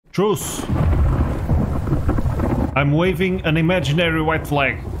Truce! I'm waving an imaginary white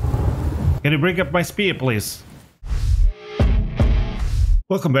flag. Can you bring up my spear, please?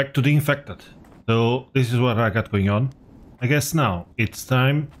 Welcome back to the Infected. So, this is what I got going on. I guess now it's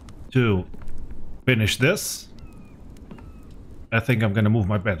time to finish this. I think I'm gonna move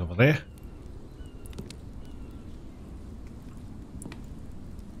my bed over there.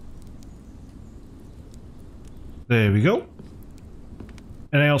 There we go.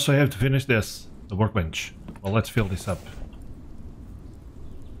 And I also have to finish this, the workbench. Well, let's fill this up.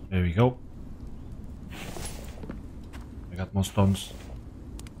 There we go. I got more stones.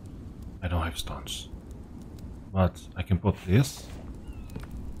 I don't have stones. But I can put this.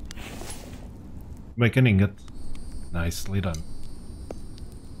 Make an ingot. Nicely done.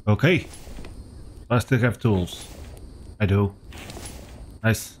 Okay. I still have tools. I do.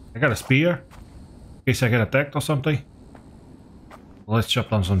 Nice. I got a spear. In case I get attacked or something. Let's chop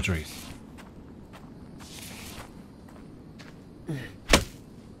down some trees.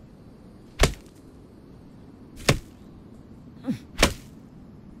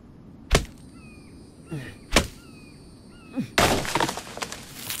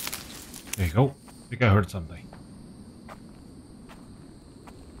 There you go. I think I heard something.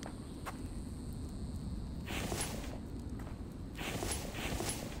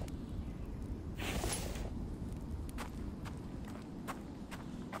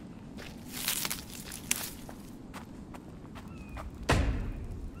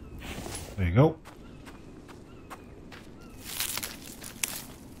 There you go.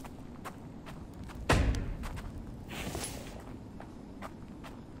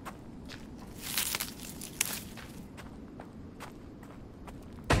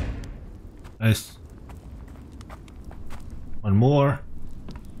 Nice. One more.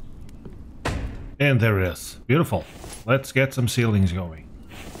 And there it is. Beautiful. Let's get some ceilings going.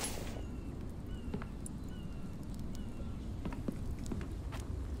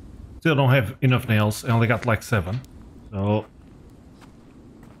 Still don't have enough nails. I only got like 7. So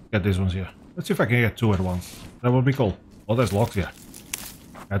get these ones here. Let's see if I can get 2 at once. That would be cool. Oh, there's logs here.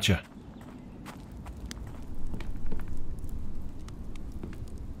 Gotcha.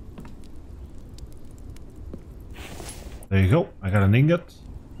 There you go. I got an ingot.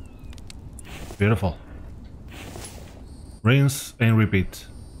 Beautiful. Rinse and repeat.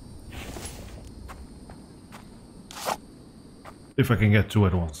 If I can get 2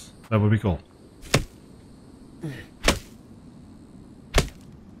 at once. That would be cool.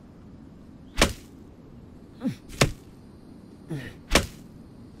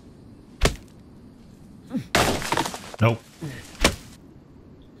 Nope.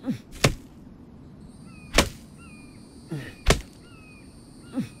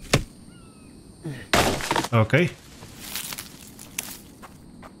 Okay.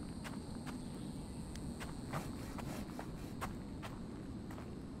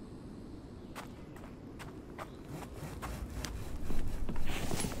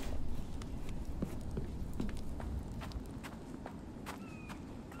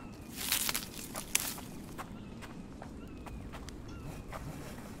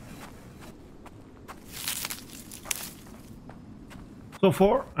 So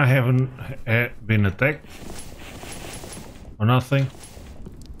far, I haven't been attacked or nothing,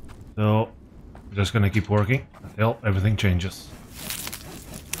 so I'm just gonna keep working until everything changes.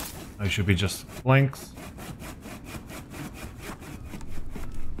 I should be just planks.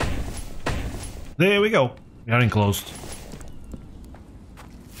 There we go. We are enclosed.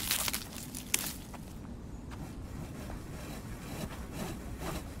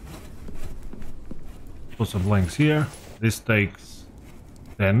 Put some planks here. This takes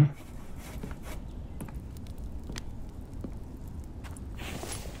 10.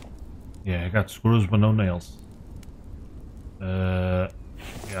 Yeah, I got screws but no nails. Yeah.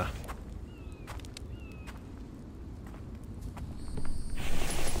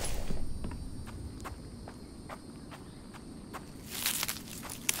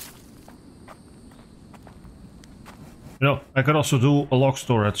 You know, I could also do a log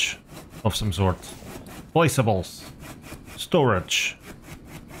storage of some sort. Placeables. Storage.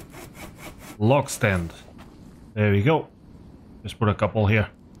 Log stand. There we go. Just put a couple here.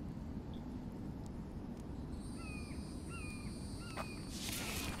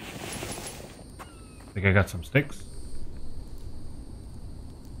 I think I got some sticks.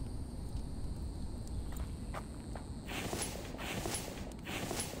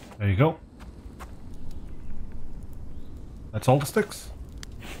 There you go. That's all the sticks.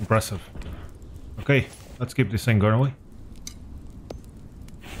 Impressive. Okay, let's keep this thing going.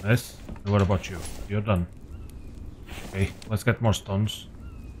 Nice. And what about you? You're done. Okay, let's get more stones.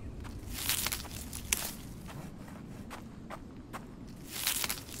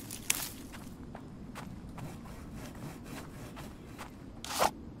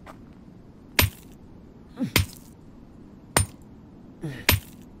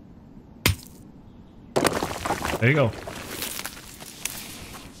 There you go.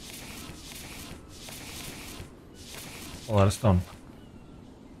 A lot of stone.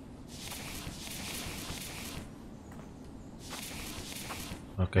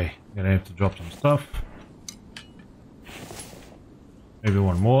 Okay, gonna have to drop some stuff. Maybe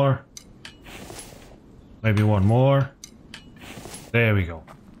one more. Maybe one more. There we go.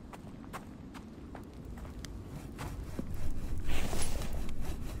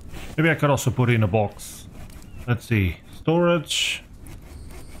 Maybe I could also put it in a box. Let's see. Storage.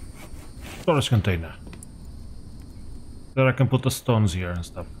 Storage container. There I can put the stones here and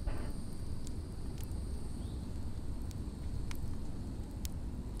stuff.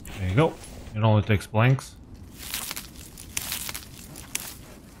 There you go. It only takes blanks.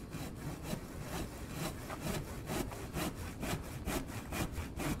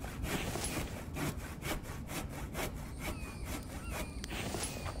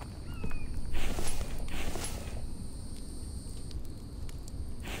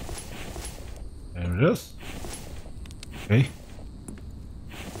 There it is. Okay.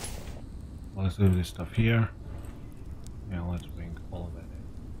 Let's leave this stuff here. Yeah, let's bring all of that in.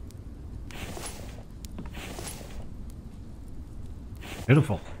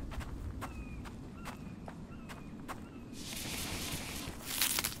 Beautiful.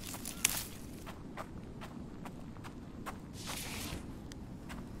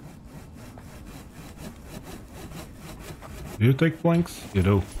 Do you take planks? You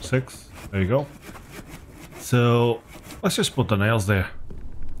do. 6. There you go. So let's just put the nails there.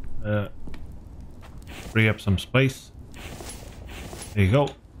 Free up some space. There you go.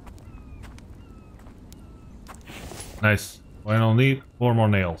 Nice. I don't need 4 more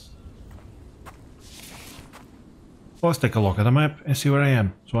nails. So let's take a look at the map and see where I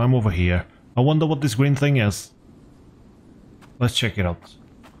am. So I'm over here. I wonder what this green thing is. Let's check it out.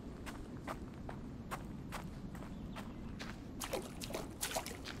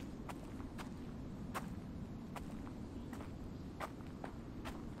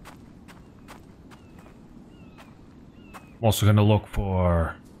 I'm also gonna look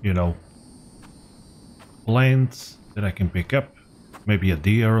for, you know, plants that I can pick up. Maybe a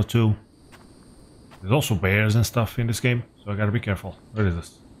deer or 2. There's also bears and stuff in this game, so I gotta be careful. What is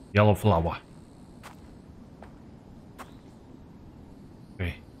this? Yellow flower.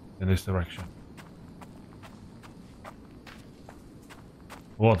 Okay, in this direction.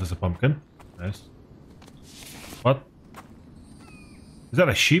 Oh, there's a pumpkin. Nice. What? Is that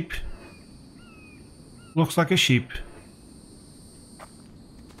a sheep? Looks like a sheep.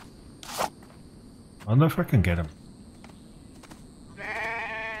 I wonder if I can get him.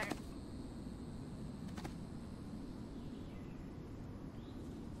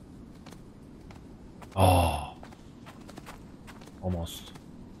 Oh. Almost.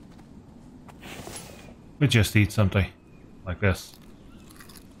 We just eat something. Like this.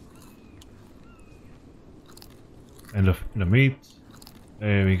 And the meat.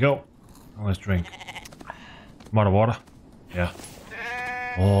 There we go. Now let's drink. More water. Yeah.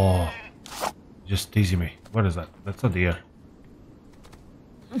 Oh. Just teasing me. What is that? That's a deer.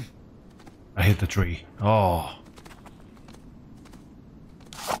 I hit the tree. Oh.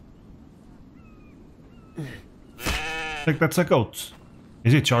 I think that's a goat.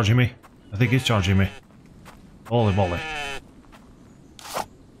 Is he charging me? I think he's charging me. Holy moly.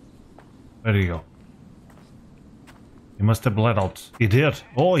 There you go. He must have bled out. He did.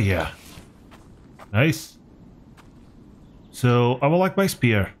 Oh yeah. Nice. So I would like my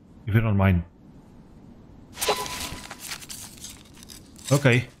spear, if you don't mind.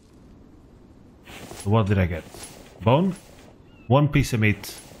 Okay. So what did I get? Bone? 1 piece of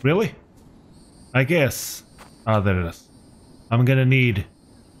meat. Really? I guess. Ah, there it is. I'm gonna need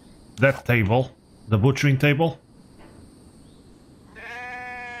that table. The butchering table.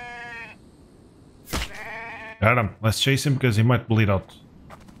 Got him. Let's chase him because he might bleed out.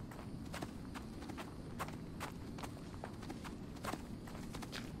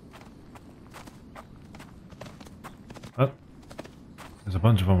 Oh. There's a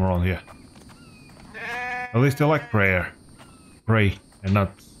bunch of them around here. At least they like prayer. Pray and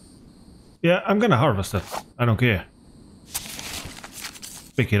not... Yeah, I'm gonna harvest it. I don't care.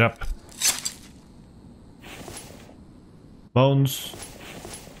 Pick it up. Bones.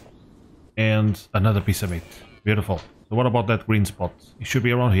 And another piece of meat. Beautiful. So what about that green spot? It should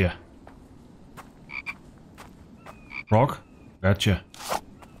be around here. Frog? Gotcha.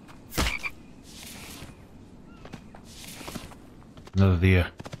 Another deer.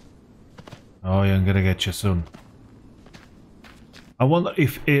 Oh, yeah, I'm gonna get you soon. I wonder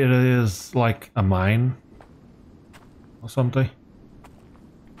if it is like a mine or something.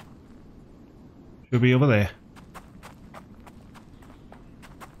 Should be over there.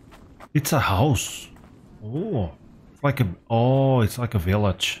 It's a house. Oh, it's like a... Oh, it's like a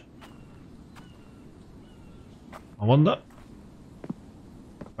village. I wonder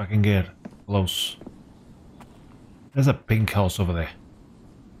if I can get close. There's a pink house over there.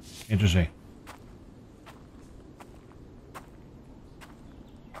 Interesting.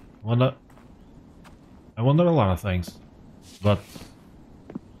 I wonder a lot of things, but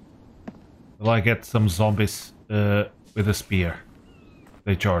will I get some zombies with a spear?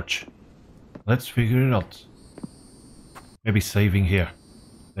 They charge. Let's figure it out. Maybe saving here.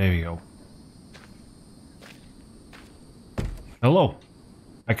 There we go. Hello.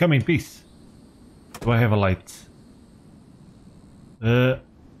 I come in peace. Do I have a light? I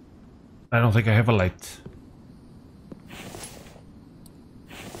don't think I have a light.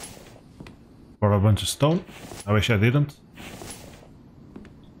 For a bunch of stone. I wish I didn't.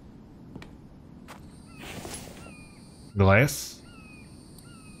 Glass.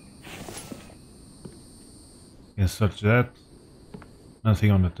 Can search that.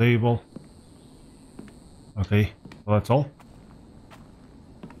 Nothing on the table. Okay, well that's all.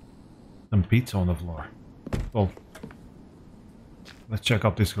 Some pizza on the floor. Cool. Let's check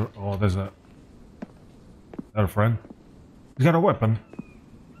out this. Oh, there's a friend. He's got a weapon.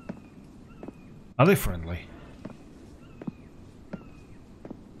 Are they friendly?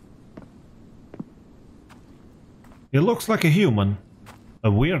 He looks like a human.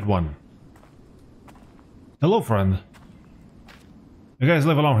 A weird one. Hello, friend. You guys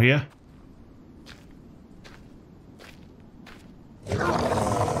live along here?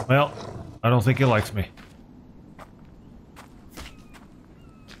 Well, I don't think he likes me.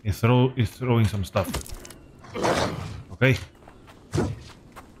 He's throwing some stuff. Okay.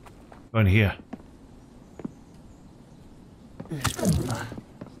 Go in here.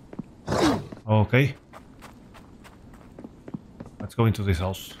 Okay. Let's go into this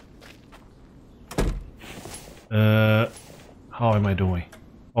house. How am I doing?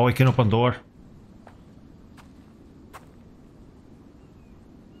 Oh, I can open door.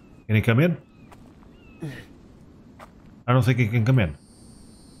 Can he come in? I don't think he can come in.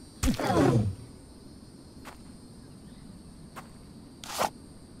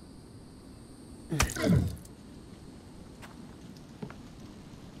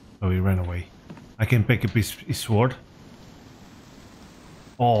 Oh, he ran away. I can pick up his sword.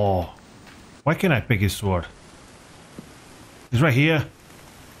 Oh, why can't I pick his sword? He's right here.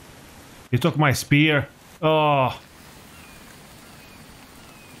 He took my spear. Oh.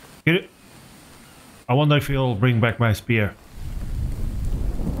 I wonder if he'll bring back my spear.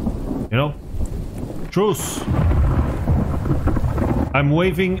 You know? Truce! I'm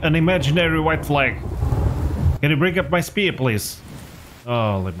waving an imaginary white flag. Can you bring up my spear, please?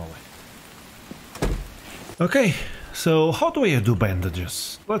 Oh, leave me alone. Okay, so how do I do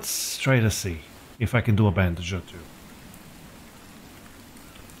bandages? Let's try to see if I can do a bandage or two.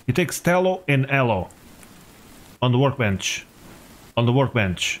 It takes tallow and aloe. On the workbench. On the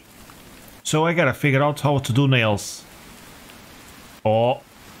workbench. So I gotta figure out how to do nails. Oh.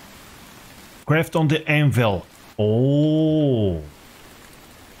 Craft on the anvil. Oh.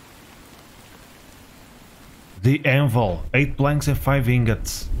 The anvil. 8 planks and 5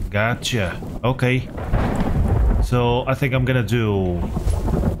 ingots. Gotcha. Okay. So I think I'm gonna do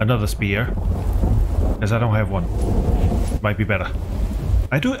another spear. As I don't have one. Might be better.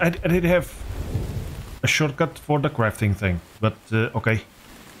 I did have a shortcut for the crafting thing. But okay.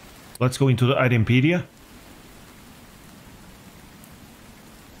 Let's go into the itempedia.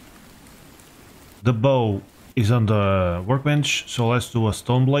 The bow is on the workbench, so let's do a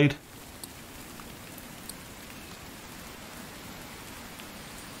stone blade.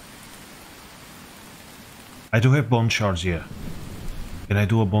 I do have bone shards here. Can I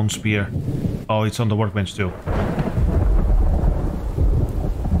do a bone spear? Oh, it's on the workbench too.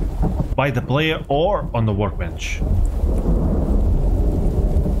 By the player or on the workbench.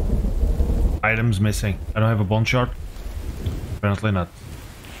 Items missing. I don't have a bone shard. Apparently not.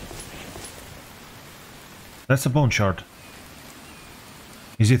 That's a bone shard.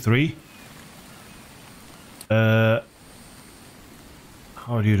 Is it 3? How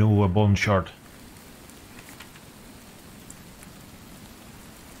do you do a bone shard?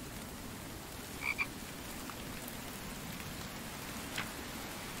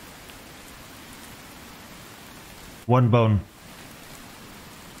 One bone.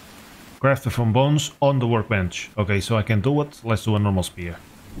 Crafted from bones on the workbench. Okay, so I can do it. Let's do a normal spear.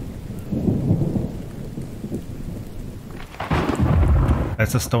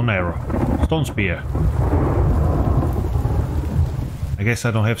 That's a stone arrow. Stone spear. I guess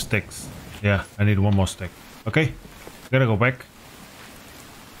I don't have sticks. Yeah, I need one more stick. Okay, gotta go back.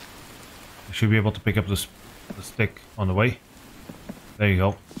 I should be able to pick up the stick on the way. There you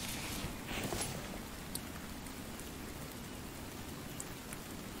go.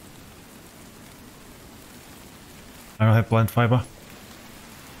 I don't have plant fiber.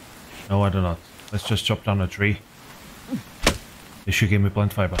 No, I do not. Let's just chop down a tree. This should give me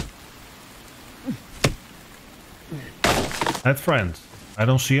plant fiber. That friend. I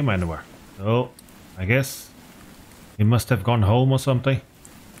don't see him anywhere. So, I guess he must have gone home or something.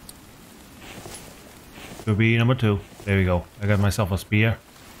 Could be number 2. There we go. I got myself a spear.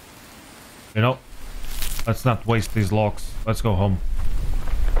 You know, let's not waste these logs. Let's go home.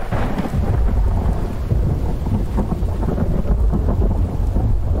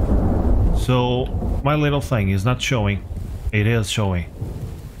 So, my little thing is not showing. It is showing.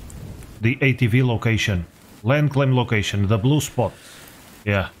 The ATV location. Land claim location. The blue spot.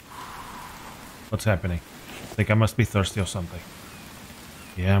 Yeah. What's happening? I think I must be thirsty or something.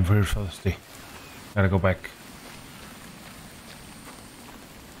 Yeah, I'm very thirsty. Gotta go back.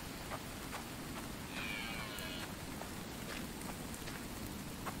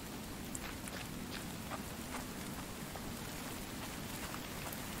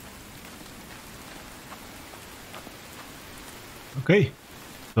 Okay,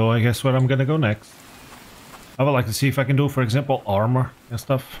 so I guess where I'm gonna go next. I would like to see if I can do, for example, armor and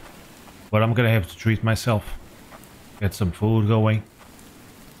stuff. But I'm gonna have to treat myself. Get some food going.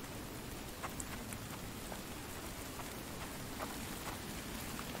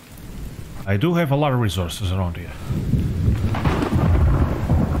 I do have a lot of resources around here.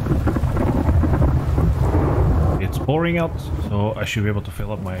 It's pouring out, so I should be able to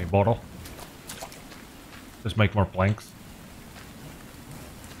fill up my bottle. Just make more planks.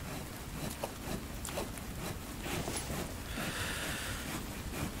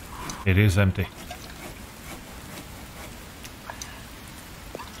 It is empty.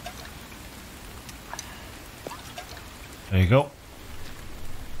 There you go.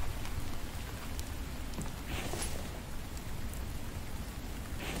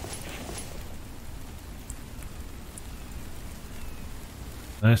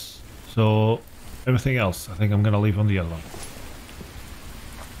 Nice. So everything else I think I'm gonna leave on the other one.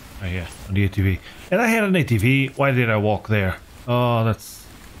 Right here, on the ATV. And I had an ATV. Why did I walk there? Oh, that's...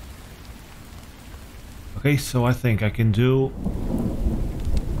 Okay, so I think I can do...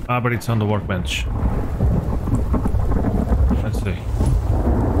 Ah, but it's on the workbench. Let's see.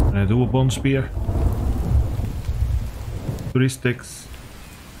 Can I do a bone spear? 3 sticks.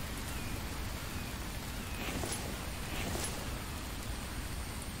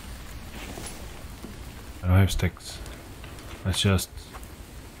 I don't have sticks. Let's just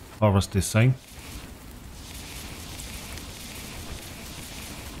harvest this thing.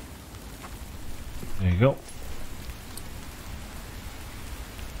 There you go.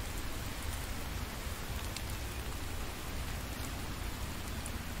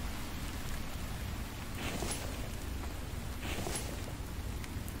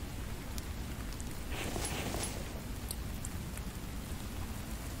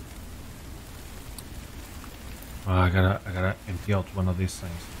 I gotta empty out one of these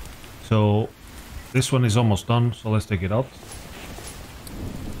things. So this one is almost done, so let's take it out.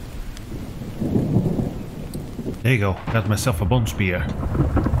 There you go, got myself a bone spear.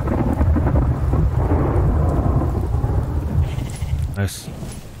 Nice.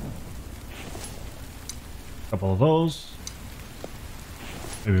 Couple of those.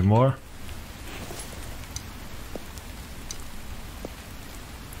 Maybe more.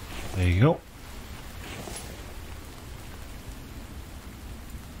 There you go.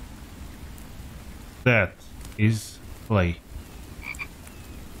 That is clay.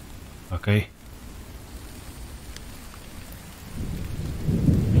 Okay.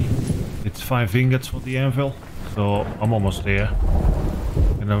 It's 5 ingots for the anvil, so I'm almost there.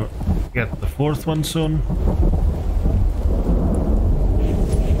 Gonna get the 4th one soon.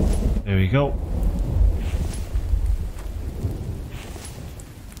 There we go.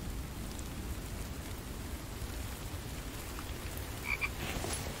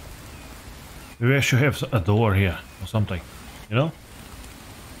 Maybe I should have a door here or something, you know?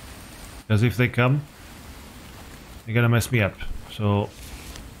 Because if they come, they're gonna mess me up. So,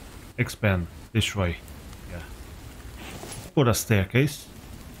 expand this way. Yeah. Put a staircase.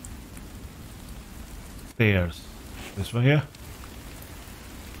 Stairs. This one here.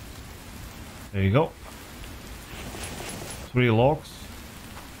 There you go. 3 logs.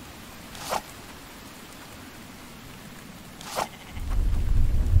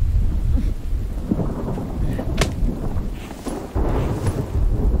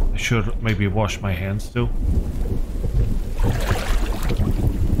 should maybe wash my hands too.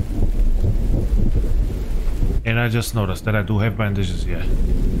 And I just noticed that I do have bandages here.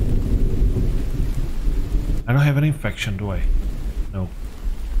 I don't have an infection, do I? No.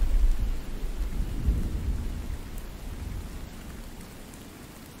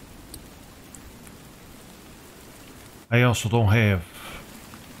 I also don't have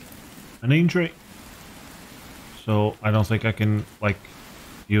an injury, so I don't think I can, like,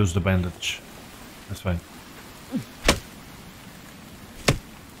 use the bandage. That's fine.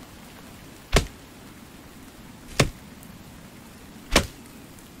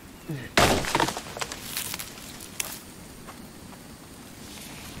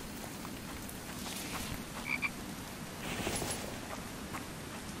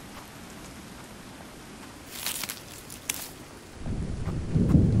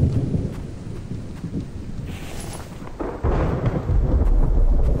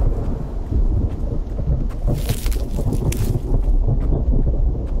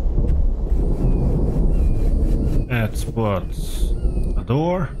 Let's put a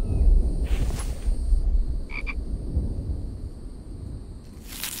door.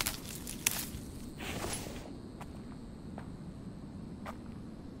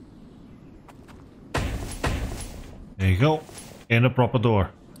 There you go. And a proper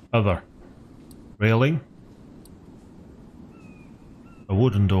door. Other. Railing. A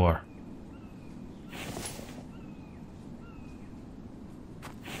wooden door.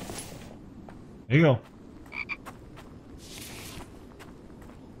 There you go.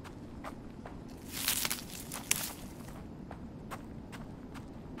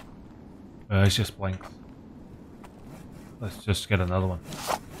 It's just blank. Let's just get another one.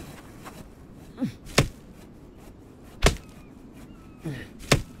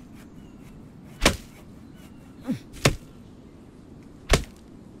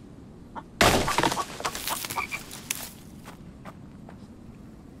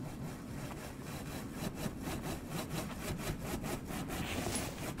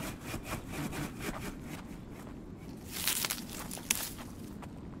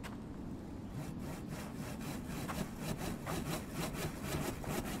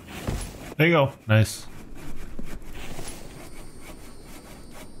 There you go. Nice.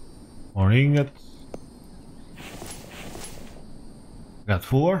 More ingots. Got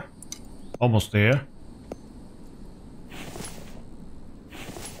 4. Almost there.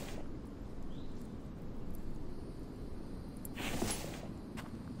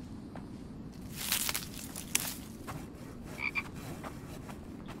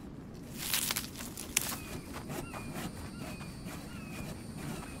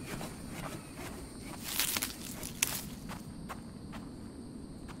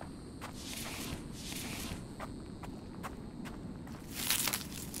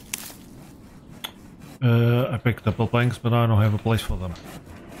 I picked up the planks, but I don't have a place for them.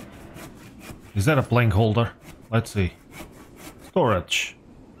 Is that a plank holder? Let's see. Storage.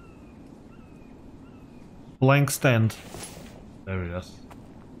 Plank stand. There it is.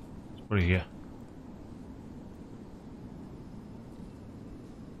 Let's put it here.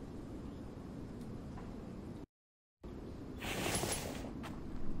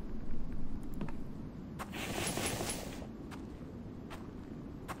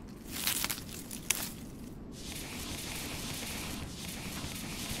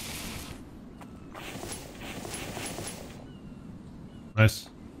 Nice.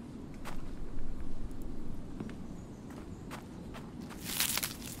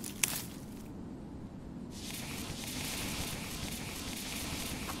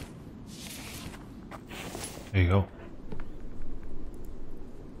 There you go.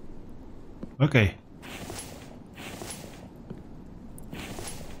 Okay.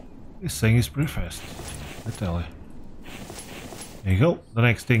 This thing is pretty fast, I tell you. There you go. The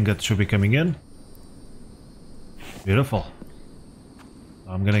next thing that should be coming in. Beautiful.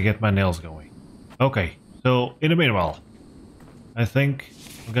 I'm gonna get my nails going. Okay, so in the meanwhile, I think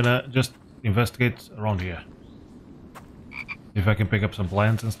I'm gonna just investigate around here. If I can pick up some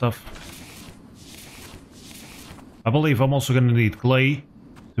plants and stuff. I believe I'm also gonna need clay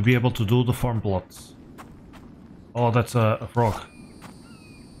to be able to do the farm plots. Oh, that's a frog.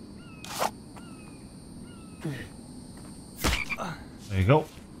 There you go.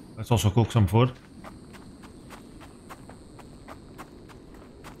 Let's also cook some food.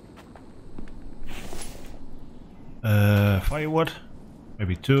 Firewood,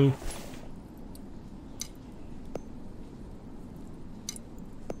 maybe 2.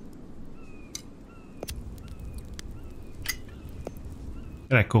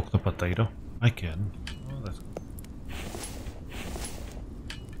 Can I cook the potato? I can. Oh, that's good.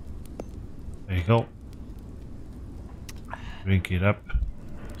 There you go. Drink it up.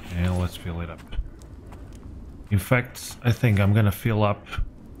 And let's fill it up. In fact, I think I'm gonna fill up.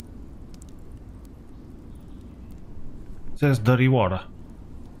 It says dirty water.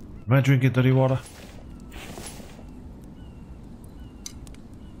 Am I drinking dirty water?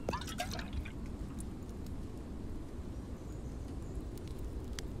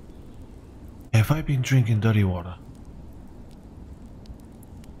 Have I been drinking dirty water?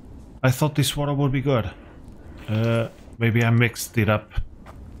 I thought this water would be good. Maybe I mixed it up.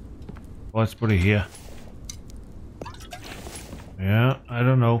 Let's put it here. Yeah, I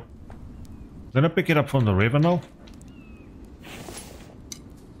don't know. I'm gonna pick it up from the river now.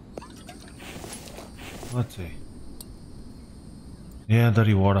 Let's see. Yeah,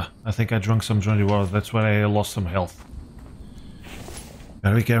 dirty water. I think I drank some dirty water. That's why I lost some health.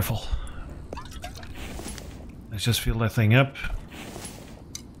 Gotta be careful. Let's just fill that thing up.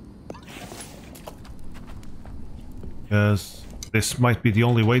 Because this might be the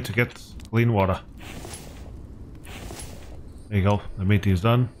only way to get clean water. There you go. The meat is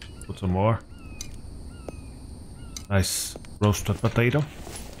done. Put some more. Nice roasted potato.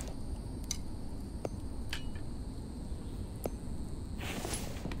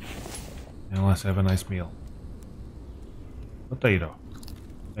 And let's have a nice meal. Potato.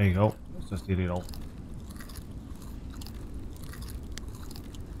 There you go. Let's just eat it all.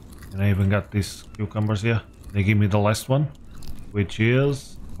 And I even got these cucumbers here. They give me the last one, which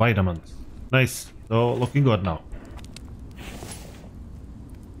is vitamins. Nice. So looking good now.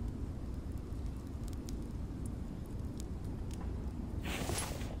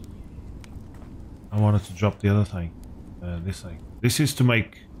 I wanted to drop the other thing. This thing. This is to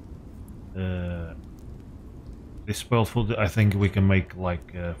make this spoiled food. I think we can make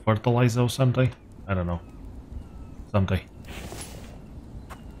like fertilizer or something. I don't know. Something.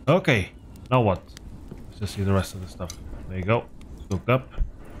 Okay. Now what? Let's just see the rest of the stuff. There you go. It's hooked up.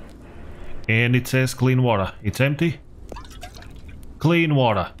 And it says clean water. It's empty. Clean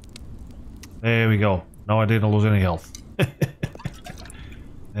water. There we go. Now I didn't lose any health.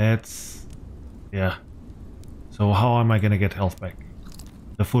 That's... yeah. So how am I gonna get health back?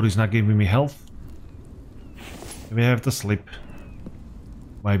 The food is not giving me health. Maybe I have to sleep.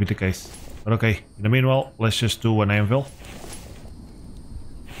 Might be the case. But okay. In the meanwhile, let's just do an anvil.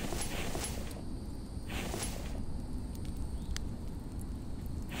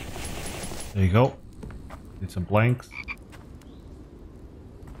 There you go. Did some planks.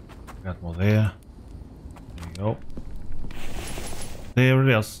 Got more there. There you go. There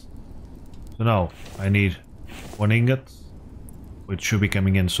it is. So now I need 1 ingot, which should be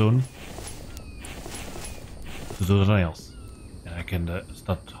coming in soon, to do the nails. And I can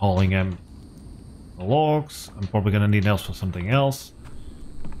start hauling the logs. I'm probably gonna need nails for something else.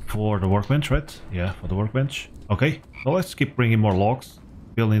 For the workbench, right? Yeah, for the workbench. Okay, so let's keep bringing more logs,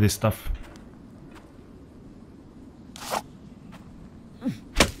 building this stuff.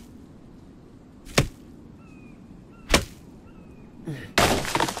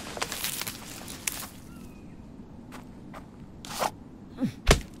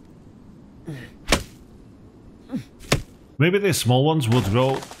 Maybe these small ones would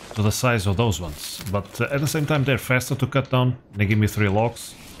grow to the size of those ones, but at the same time they're faster to cut down. They give me 3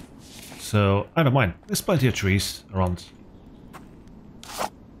 logs, so I don't mind. There's plenty of trees around.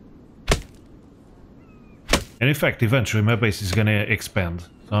 And in fact, eventually my base is gonna expand,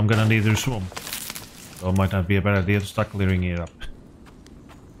 so I'm gonna need this room. So it might not be a bad idea to start clearing it up.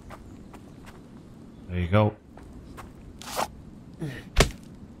 There you go.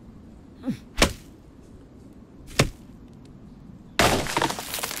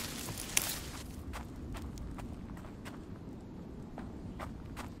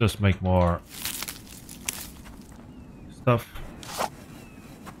 Just make more stuff.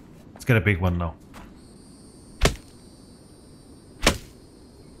 Let's get a big one now.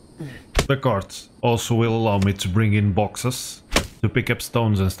 The carts also will allow me to bring in boxes to pick up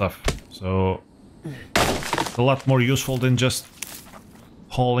stones and stuff. So it's a lot more useful than just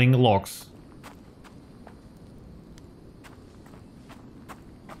hauling logs.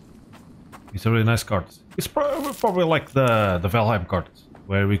 It's a really nice cart. It's probably like the Valheim cart,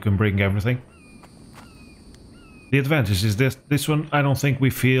 where we can bring everything. The advantage is this one, I don't think we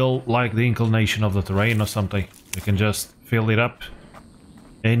feel like the inclination of the terrain or something. We can just fill it up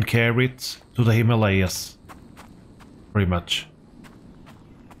and carry it to the Himalayas. Pretty much.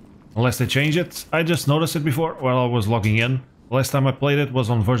 Unless they change it. I just noticed it before while I was logging in. The last time I played it was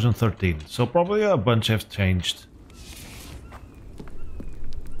on version 13, so probably a bunch have changed.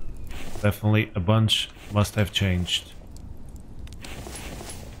 Definitely a bunch must have changed.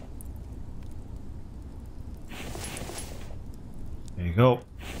 you go.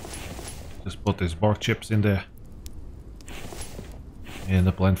 Just put these bark chips in there. And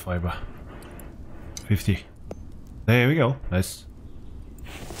the plant fiber. 50. There we go. Nice.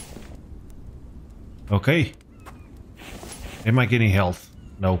 Okay. Am I getting health?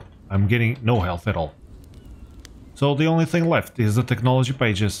 No. I'm getting no health at all. So the only thing left is the technology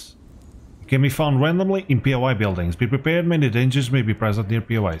pages. It can be found randomly in POI buildings. Be prepared, many dangers may be present near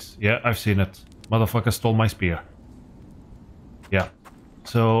POIs. Yeah, I've seen it. Motherfucker stole my spear. Yeah.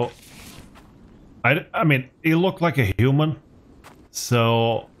 So... I mean, he looked like a human.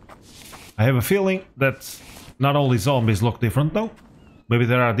 So... I have a feeling that not only zombies look different though. Maybe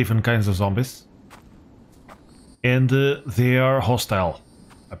there are different kinds of zombies. And they are hostile,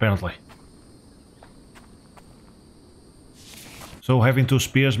 apparently. So having 2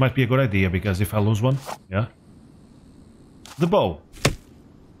 spears might be a good idea, because if I lose one, yeah. The bow.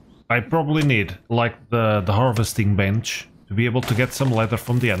 I probably need, like, the harvesting bench to be able to get some leather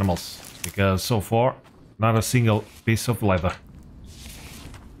from the animals. Because so far, not a single piece of leather.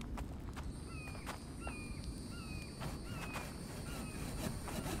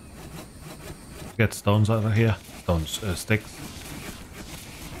 Get stones out of here. Stones, sticks.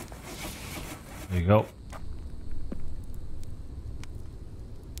 There you go.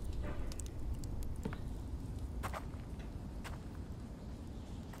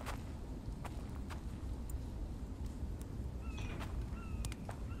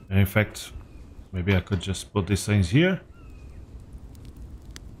 And in fact, maybe I could just put these things here.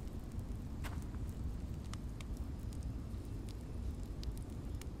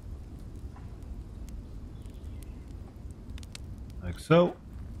 Like so.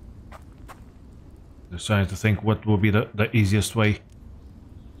 Just trying to think what will be the easiest way.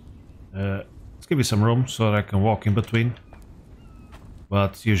 Let's give you some room so that I can walk in between.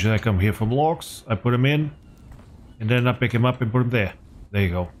 But usually I come here from logs, I put them in, and then I pick them up and put them there. There you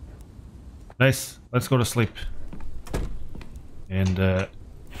go. Nice. Let's go to sleep. And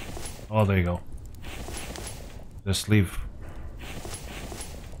oh, there you go. Just leave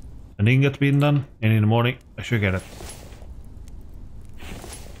an ingot being done, and in the morning I should get it.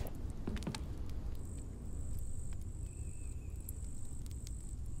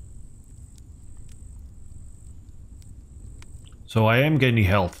 So I am gaining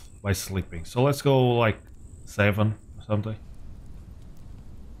health by sleeping. So let's go like 7 or something.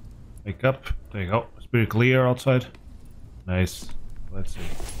 Wake up. There you go. It's pretty clear outside. Nice. Let's see.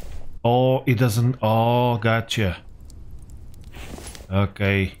 Oh, it doesn't... Oh, gotcha.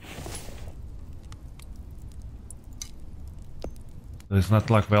 Okay. So it's not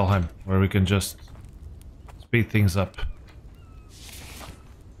like Valheim, where we can just speed things up.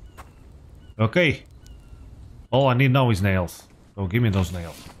 Okay. All I need now is nails. So give me those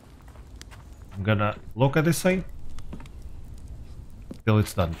nails. I'm gonna look at this thing till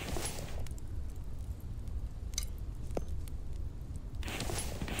it's done.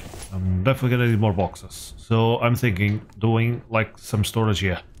 I'm definitely gonna need more boxes. So I'm thinking doing like some storage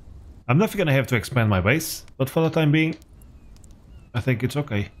here. I'm definitely gonna have to expand my base, but for the time being, I think it's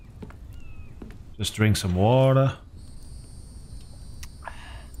okay. Just drink some water.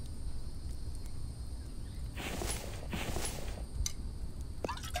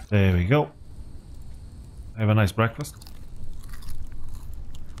 There we go. Have a nice breakfast.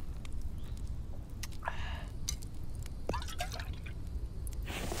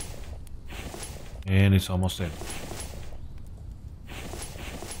 And it's almost in.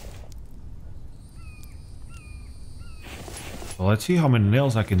 So let's see how many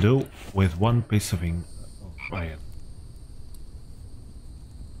nails I can do with one piece of iron.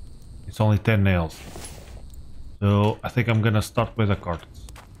 It's only 10 nails. So I think I'm gonna start with the cards.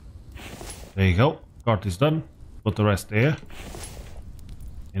 There you go. Cart is done. Put the rest there.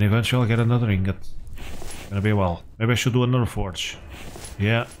 And eventually I'll get another ingot. Gonna be a while. Maybe I should do another forge.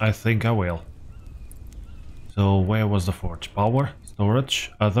 Yeah, I think I will. So where was the forge? Power,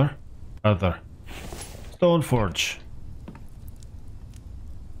 storage, other. Stone forge.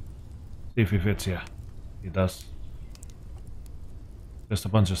 See if it fits here. It does. Just a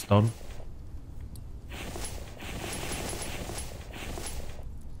bunch of stone.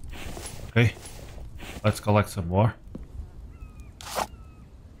 Okay. Let's collect some more.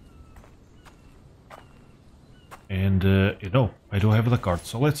 And you know, I do have the card.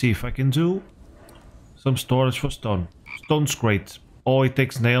 So let's see if I can do some storage for stone. Stone's great. Oh, it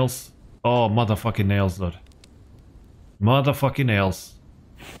takes nails. Oh, motherfucking nails, dude. Motherfucking nails.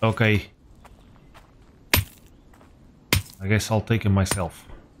 Okay. I guess I'll take it myself.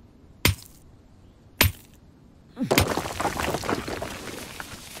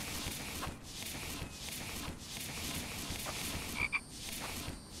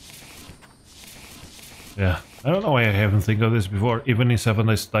 Yeah, I don't know why I haven't think of this before. Even in 7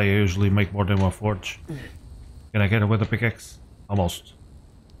 days I usually make more than one forge. Can I get it with a pickaxe? Almost.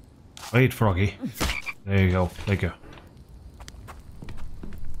 Wait, Froggy. There you go. Thank you.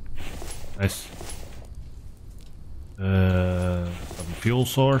 Nice. Some fuel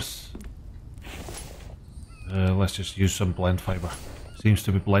source. Let's just use some plant fiber. Seems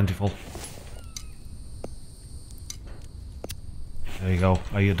to be plentiful. There you go.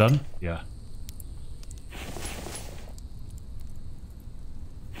 Are you done? Yeah.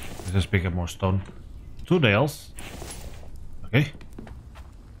 Let's just pick up more stone. 2 nails. Okay.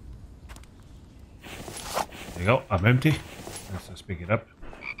 There you go. I'm empty. Let's just pick it up.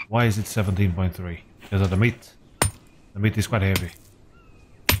 Why is it 17.3? Because of the meat. The meat is quite heavy.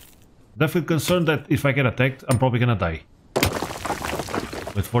 Definitely concerned that if I get attacked, I'm probably gonna die.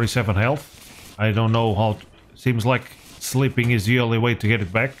 With 47 health, I don't know how... Seems like sleeping is the only way to get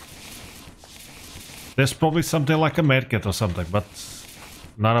it back. There's probably something like a medkit or something, but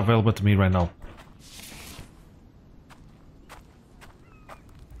not available to me right now.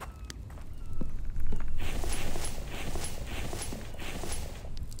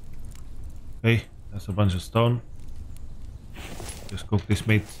 Okay, that's a bunch of stone. Just cook this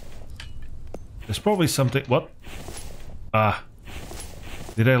meat. There's probably something... What? Ah.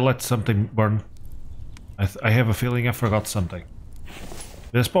 Did I let something burn? I have a feeling I forgot something.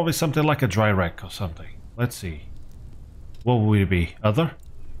 There's probably something like a dry rack or something. Let's see. What would it be? Other?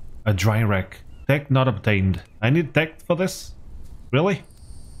 A dry rack. Tech not obtained. I need tech for this? Really?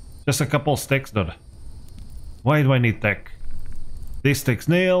 Just a couple sticks, dude. Why do I need tech? This takes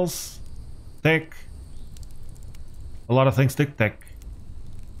nails. Tech. A lot of things take tech.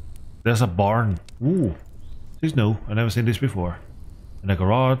 There's a barn. Ooh. This is new. I've never seen this before. And a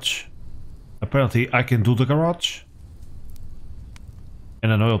garage. Apparently I can do the garage.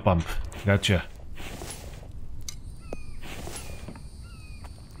 And an oil pump. Gotcha.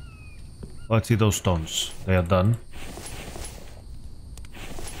 Let's see those stones. They are done.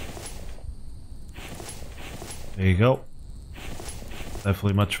 There you go.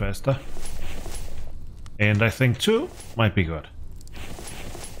 Definitely much faster. And I think 2 might be good.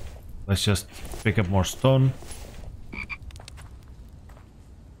 Let's just pick up more stone.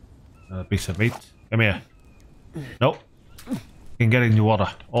 A piece of meat. Come here. Nope. Can get in the water.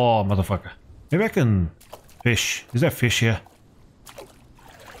 Oh, motherfucker. Maybe I can fish. Is there fish here?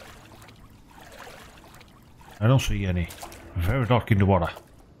 I don't see any. Very dark in the water.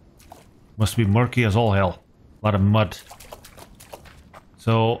 Must be murky as all hell. A lot of mud.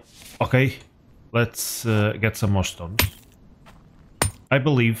 So, okay. Let's get some more stones. I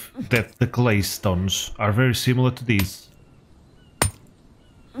believe that the clay stones are very similar to these.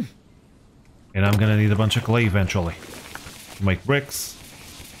 And I'm gonna need a bunch of clay eventually. To make bricks.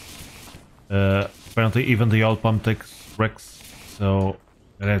 Apparently even the oil pump takes bricks. So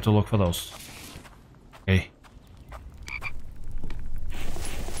I have to look for those. Okay.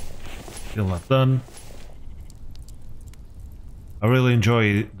 Still not done. I really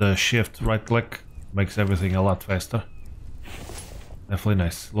enjoy the shift right click. Makes everything a lot faster. Definitely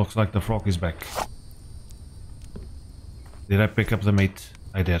nice. Looks like the frog is back. Did I pick up the meat?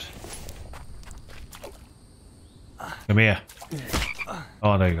 I did. Come here.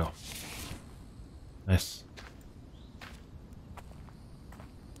 Oh, there you go. Nice.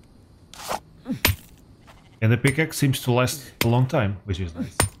 And the pickaxe seems to last a long time, which is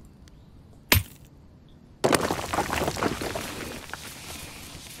nice.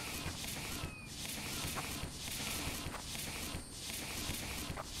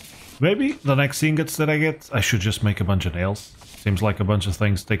 Maybe the next ingots that I get, I should just make a bunch of nails. Seems like a bunch of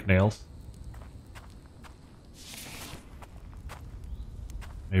things take nails.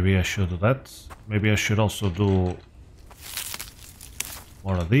 Maybe I should do that. Maybe I should also do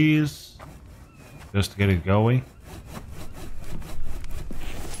more of these. Just to get it going.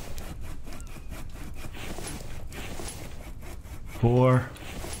 Four,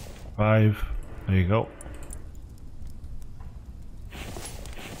 5, there you go.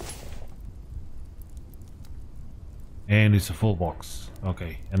 And it's a full box.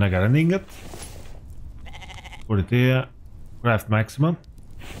 Okay, and I got an ingot. Put it there. Craft maximum.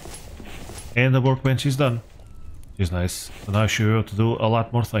 And the workbench is done. Which is nice. So now I should be able to do a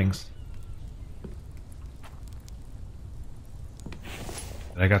lot more things.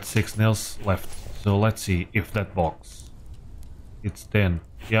 And I got 6 nails left. So let's see if that box. It's 10.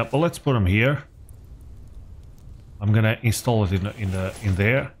 Yeah, but let's put them here. I'm gonna install it in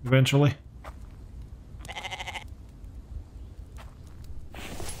there eventually.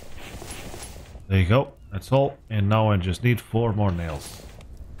 There you go. That's all. And now I just need 4 more nails.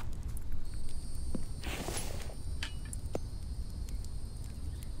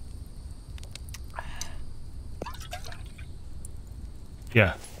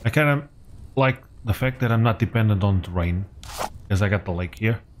 yeah, I kind of like the fact that I'm not dependent on the rain, because I got the lake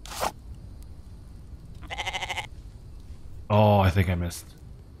here. Oh, I think I missed.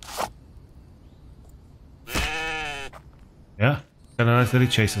 Yeah, kind of nice that he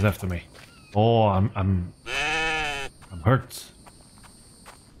chases after me. Oh, I'm hurt.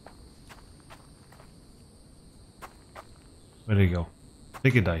 Where did he go? I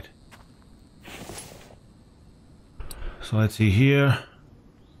think he died. So let's see here.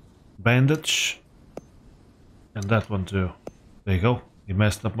 Bandage. And that one too. There you go. He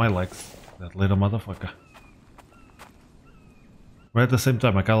messed up my legs. That little motherfucker. But at the same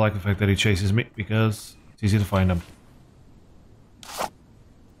time, I kinda like the fact that he chases me because it's easy to find him.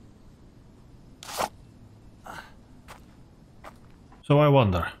 So I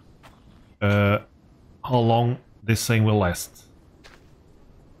wonder how long this thing will last.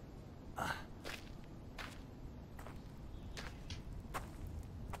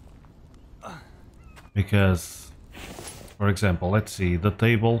 Because, for example, let's see, the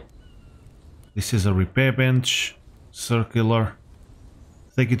table. This is a repair bench, circular.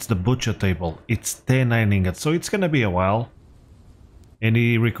 I think it's the butcher table. It's 10 ingots, so it's gonna be a while. And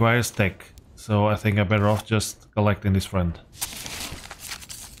he requires tech, so I think I'm better off just collecting this friend.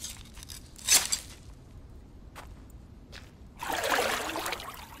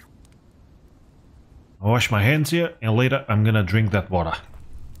 I'll wash my hands here, and later I'm gonna drink that water.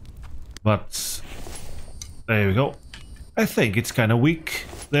 But there we go. I think it's kind of weak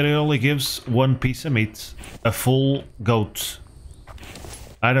that it only gives one piece of meat, a full goat.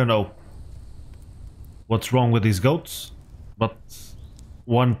 I don't know what's wrong with these goats, but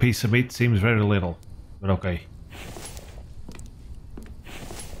one piece of meat seems very little, but okay.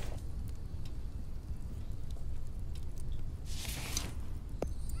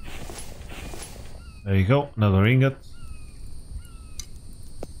 There you go, another ingot.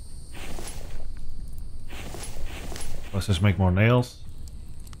 Let's just make more nails.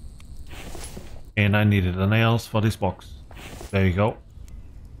 And I needed the nails for this box. There you go.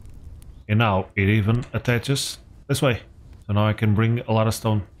 And now it even attaches this way. So now I can bring a lot of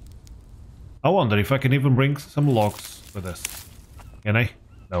stone. I wonder if I can even bring some logs with this. Can I?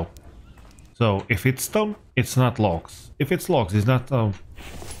 No. So if it's stone, it's not logs. If it's logs, it's not...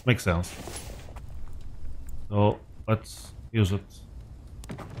 makes sense. So let's use it.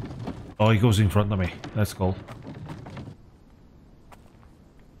 Oh, he goes in front of me. That's cool.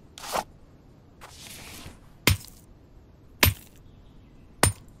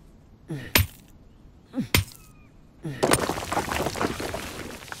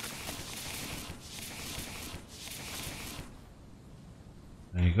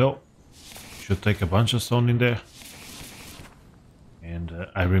 There you go. Should take a bunch of stone in there. And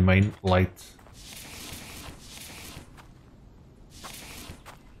I remain light.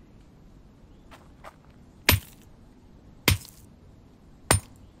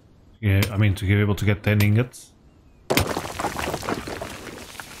 Yeah, I mean, to be able to get 10 ingots, it's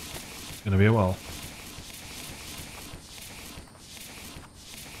gonna be a while.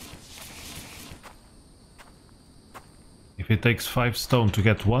 If it takes 5 stone to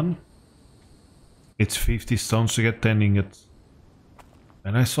get 1, it's 50 stones to get 10 ingots.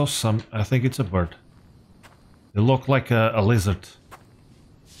 And I saw some, I think it's a bird. It looked like a lizard.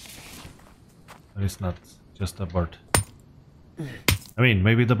 But it's not, just a bird. I mean,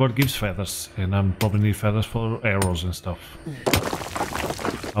 maybe the bird gives feathers, and I'm probably need feathers for arrows and stuff.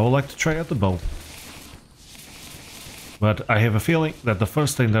 I would like to try out the bow. But I have a feeling that the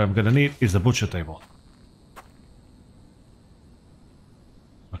first thing that I'm gonna need is the butcher table.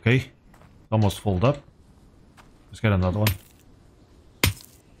 Okay, almost filled up. Let's get another one.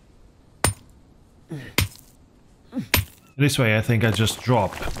 This way I think I just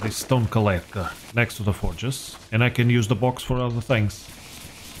drop this stone collector next to the forges, and I can use the box for other things.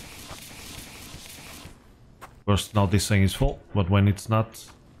 First, now this thing is full, but when it's not...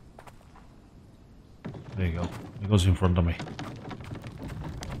 There you go, it goes in front of me.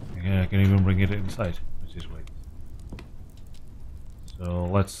 I can even bring it inside, which is great. So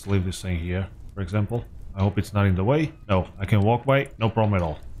let's leave this thing here, for example. I hope it's not in the way. No, I can walk by, no problem at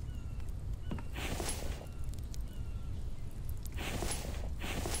all.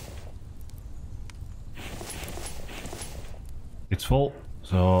 It's full,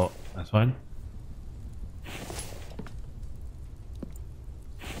 so that's fine.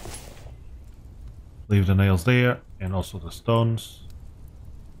 Leave the nails there, and also the stones.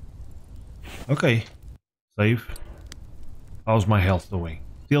 Okay, save. How's my health doing?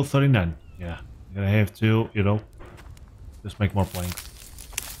 Still 39. Yeah, I'm gonna have to, you know, just make more planks.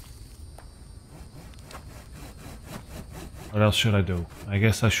 What else should I do? I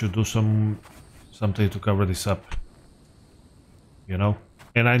guess I should do something to cover this up. You know?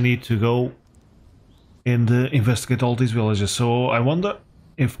 And I need to go and investigate all these villages. So I wonder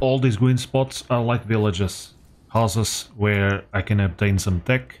if all these green spots are like villages. Houses where I can obtain some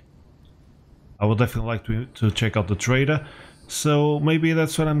tech. I would definitely like to check out the trader. So maybe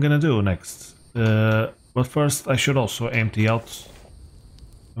that's what I'm gonna do next. But first I should also empty out.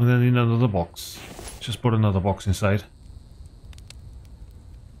 I'm gonna need another box. Just put another box inside.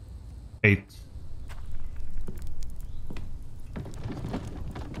 8.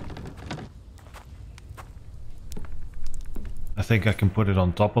 I think I can put it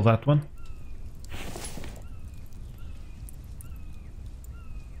on top of that one.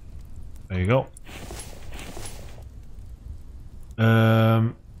 There you go.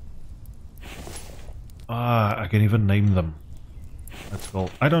 I can even name them. Let's go.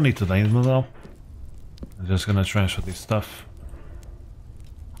 I don't need to name them now. I'm just gonna transfer this stuff.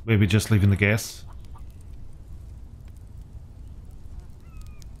 Maybe just leaving the gas.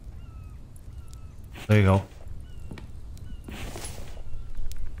 There you go.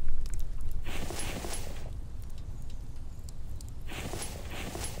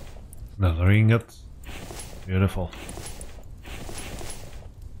 Another ingot. Beautiful.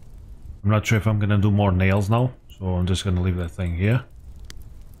 I'm not sure if I'm gonna do more nails now, so I'm just gonna leave that thing here.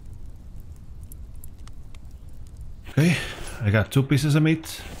 Okay, I got 2 pieces of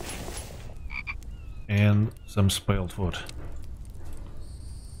meat and some spoiled food.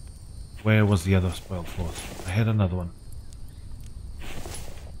 Where was the other spoiled food? I had another one.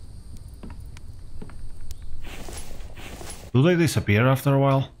 Do they disappear after a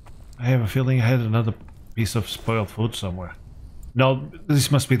while? I have a feeling I had another piece of spoiled food somewhere. No,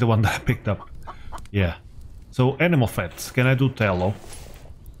 this must be the one that I picked up. Yeah. So, animal fats. Can I do tallow?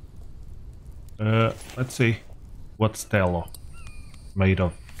 Let's see. What's tallow made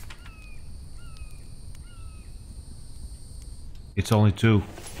of? It's only 2.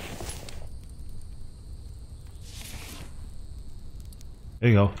 There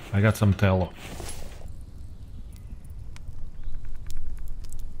you go. I got some tallow.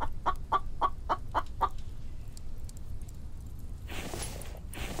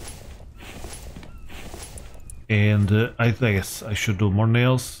 And I guess I should do more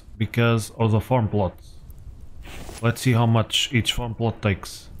nails because of the farm plots. Let's see how much each farm plot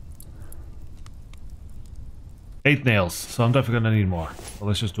takes. 8 nails, so I'm definitely gonna need more. So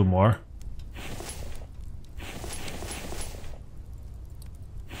let's just do more.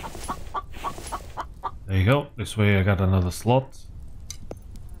 There you go. This way I got another slot.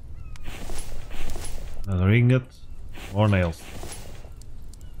 Another ingot. More nails.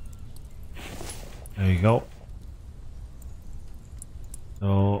 There you go.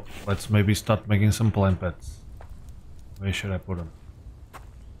 So let's maybe start making some plant beds. Where should I put them?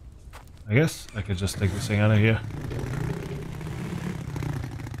 I guess I could just take this thing out of here.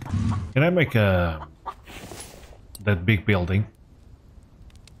 Can I make that big building?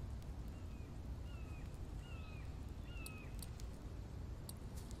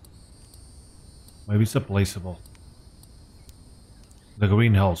 Maybe it's a placeable. The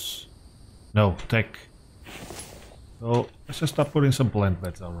greenhouse. No, tech. So let's just start putting some plant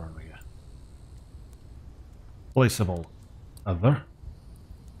beds around here. Placeable. Other.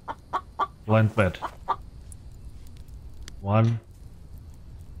 Plant bed. 1,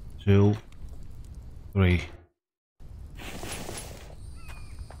 2, 3.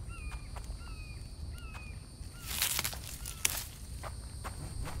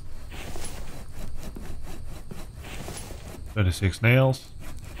 $36 nails.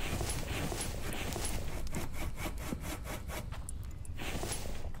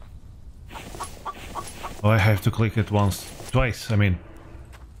 Oh, I have to click it twice, I mean.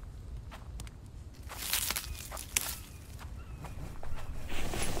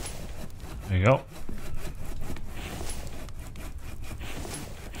 There you go.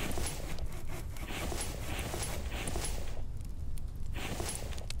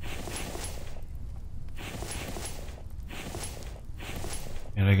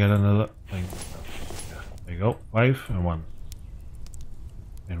 And I got another thing. Yeah, there you go. 5 and 1.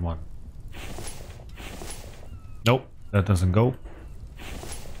 And 1. Nope, that doesn't go.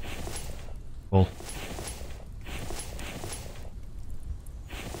 Cool.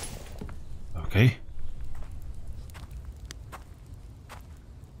 Okay.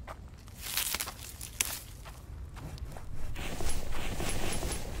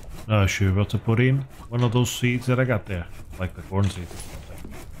 Now I should be able to put in one of those seeds that I got there, like the corn seeds or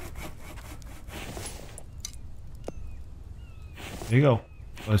something. There you go.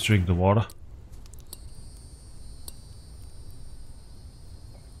 Let's drink the water.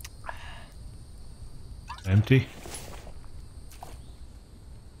 Empty.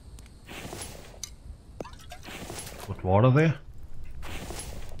 Put water there.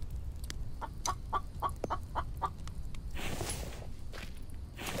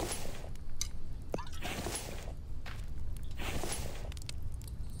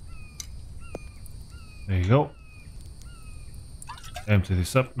 There you go. Empty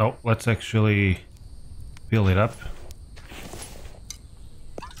this up. No, let's actually fill it up.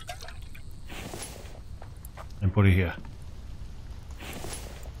 And put it here.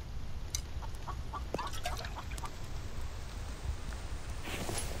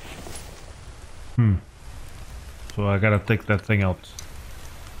 So I gotta take that thing out.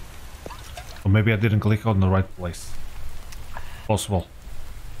 Or maybe I didn't click on the right place. Possible.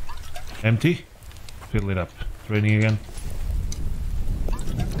 Empty. Fill it up. Raining again.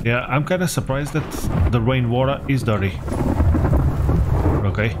 Yeah, I'm kinda surprised that the rainwater is dirty.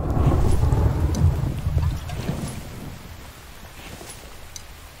 Okay.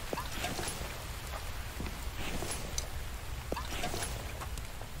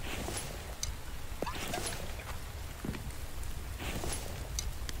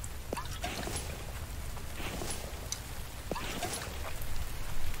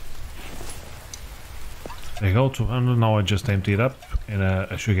 There you go, 200. Now I just empty it up and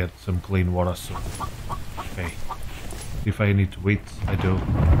I should get some clean water soon. Okay. If I need to eat, I do.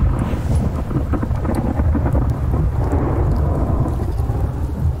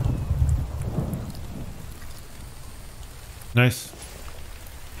 Nice.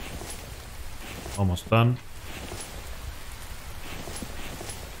 Almost done.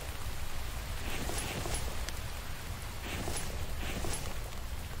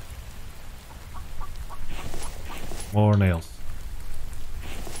 More nails.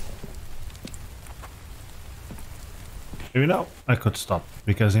 Maybe now I could stop,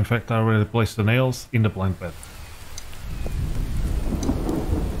 because in fact I already placed the nails in the plank bed.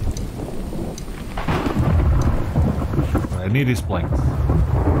 What I need is planks.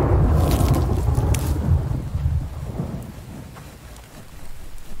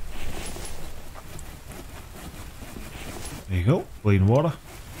 There you go, clean water.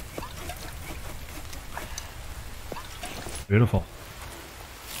 Beautiful.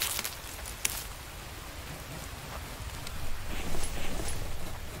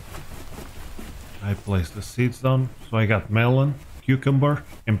 I placed the seeds down, so I got melon, cucumber,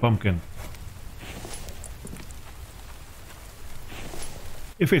 and pumpkin.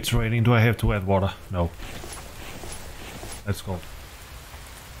 If it's raining, do I have to add water? No. Let's go.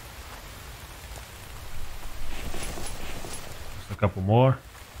 Just a couple more.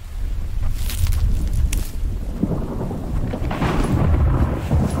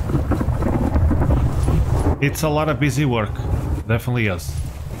 It's a lot of busy work, definitely is,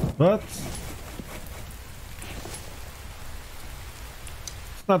 but it's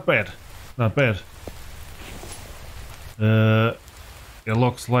not bad, not bad. It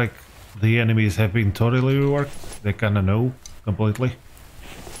looks like the enemies have been totally reworked, they kinda know completely,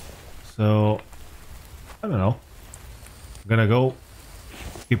 so I don't know, I'm gonna go,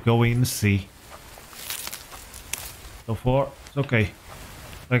 keep going and see. So far, it's okay.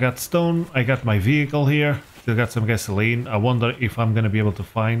 I got stone, I got my vehicle here. Still got some gasoline. I wonder if I'm gonna be able to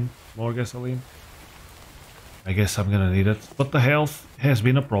find more gasoline. I guess I'm gonna need it. But the health has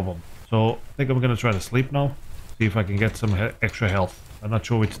been a problem. So I think I'm gonna try to sleep now. See if I can get some extra health. I'm not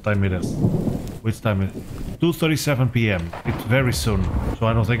sure which time it is. Which time it is? 2:37 PM. It's very soon. So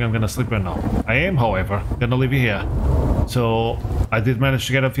I don't think I'm gonna sleep right now. I am, however, gonna leave you here. So I did manage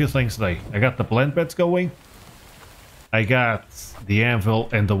to get a few things today. I got the plant beds going. I got the anvil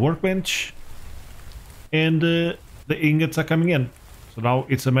and the workbench. And the ingots are coming in. So now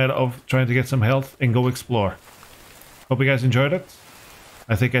it's a matter of trying to get some health and go explore. Hope you guys enjoyed it.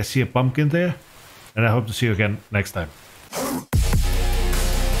 I think I see a pumpkin there. And I hope to see you again next time.